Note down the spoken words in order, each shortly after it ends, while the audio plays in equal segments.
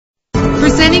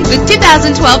The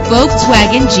 2012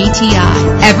 Volkswagen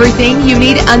GTI. Everything you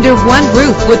need under one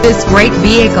roof with this great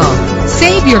vehicle.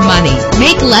 Save your money.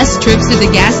 Make less trips to the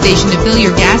gas station to fill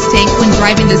your gas tank when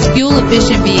driving this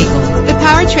fuel-efficient vehicle. The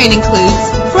powertrain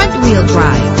includes front-wheel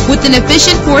drive with an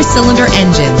efficient 4-cylinder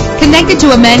engine connected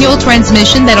to a manual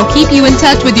transmission that'll keep you in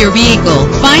touch with your vehicle.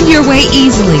 Find your way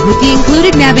easily with the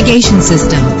included navigation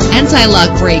system.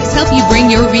 Anti-lock brakes help you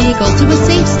bring your vehicle to a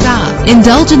safe stop.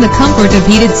 Indulge in the comfort of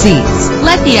heated seats.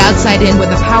 Let the outside in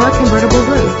with a power convertible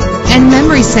roof. And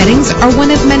memory settings are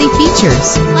one of many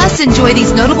features. Plus, enjoy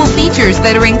these notable features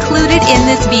that are included in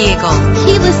this vehicle: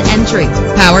 keyless entry,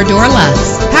 power door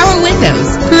locks, power windows,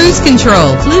 cruise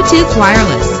control, Bluetooth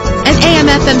wireless, an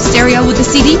AM/FM stereo with a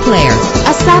CD player,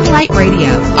 a satellite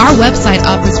radio. Our website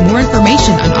offers more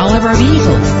information on all of our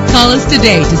vehicles. Call us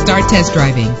today to start test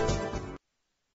driving.